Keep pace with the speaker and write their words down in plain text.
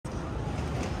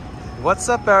What's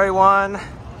up, everyone?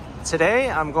 Today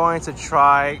I'm going to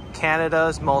try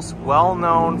Canada's most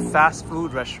well-known fast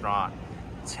food restaurant,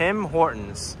 Tim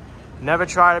Hortons. Never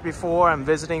tried it before. I'm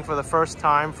visiting for the first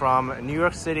time from New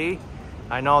York City.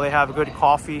 I know they have good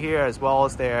coffee here as well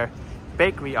as their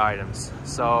bakery items.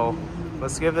 So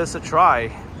let's give this a try.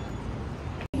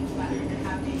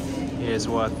 Here's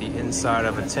what the inside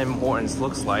of a Tim Hortons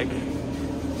looks like.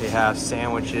 They have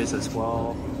sandwiches as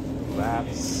well,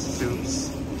 wraps,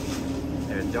 soups,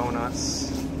 their donuts,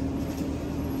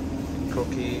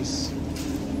 cookies,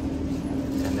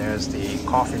 and there's the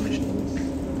coffee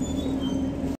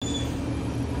machine.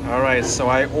 Alright, so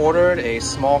I ordered a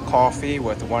small coffee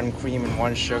with 1 cream and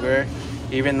 1 sugar.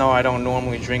 Even though I don't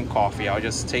normally drink coffee, I'll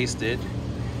just taste it.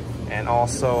 And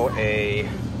also a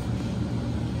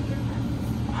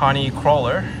honey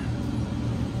crawler.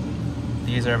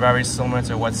 These are very similar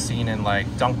to what's seen in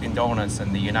like Dunkin' Donuts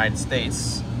in the United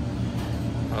States.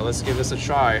 Let's give this a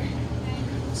try.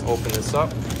 Let's open this up.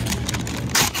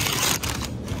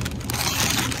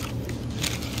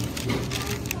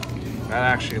 That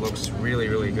actually looks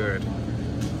really good.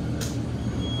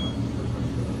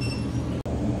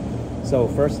 So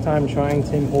first time trying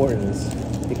Tim Hortons.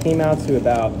 It came out to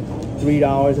about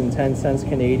 $3.10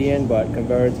 Canadian, but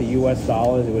converted to US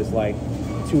dollars, it was like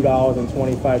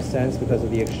 $2.25 because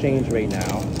of the exchange rate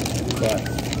now. But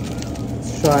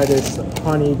let's try this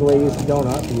honey glazed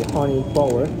donut, the honey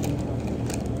crawler.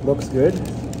 Looks good.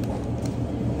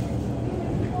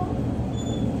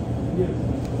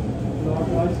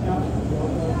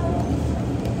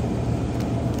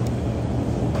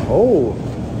 Oh.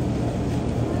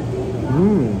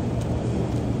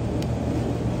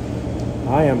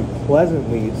 I am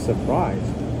pleasantly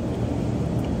surprised.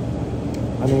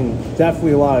 I mean,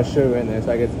 definitely a lot of sugar in this,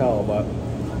 I could tell, but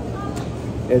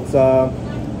it's a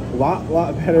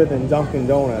lot better than Dunkin'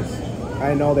 Donuts.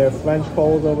 I know their French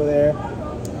coals over there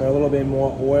are a little bit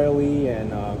more oily,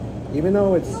 and even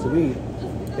though it's sweet,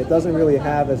 it doesn't really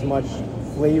have as much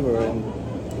flavor and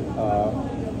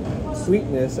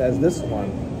sweetness as this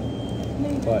one.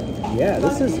 But yeah,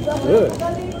 this is good.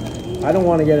 I don't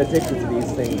want to get addicted to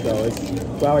these things though. It's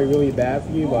probably really bad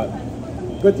for you, but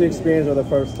good to experience for the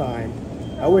first time.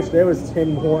 I wish there was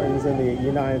Tim Hortons in the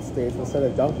United States instead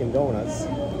of Dunkin' Donuts.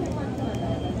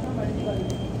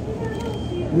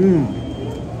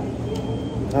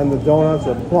 And the donuts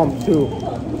are plump too.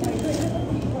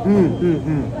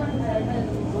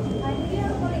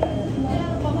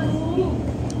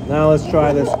 Now let's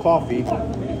try this coffee.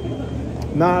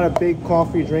 Not a big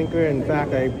coffee drinker. In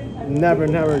fact, I never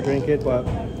drink it, but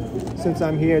since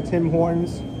I'm here, Tim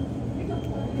Hortons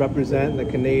represent the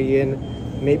Canadian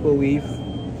maple leaf.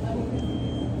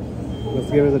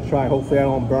 Let's give it a try. Hopefully I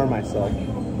don't burn myself.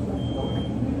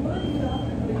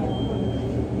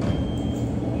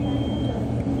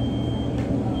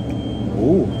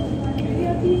 Ooh,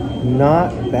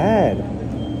 not bad.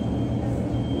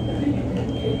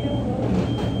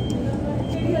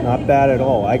 Not bad at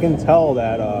all. I can tell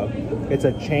that it's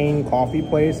a chain coffee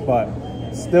place, but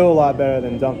still a lot better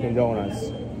than Dunkin'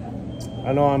 Donuts.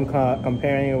 I know I'm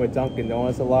comparing it with Dunkin'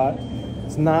 Donuts a lot.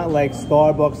 It's not like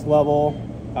Starbucks level.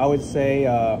 I would say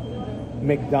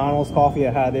McDonald's coffee,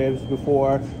 I had theirs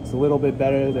before. It's a little bit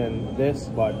better than this,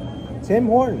 but Tim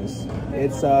Hortons,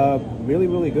 it's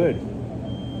really good.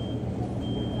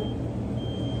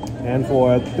 And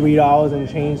for $3 and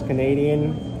change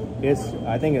Canadian,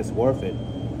 I think it's worth it.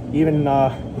 Even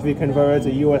if you convert it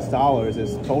to US dollars,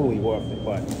 it's totally worth it.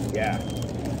 But yeah,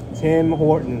 Tim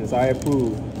Hortons, I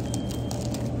approve.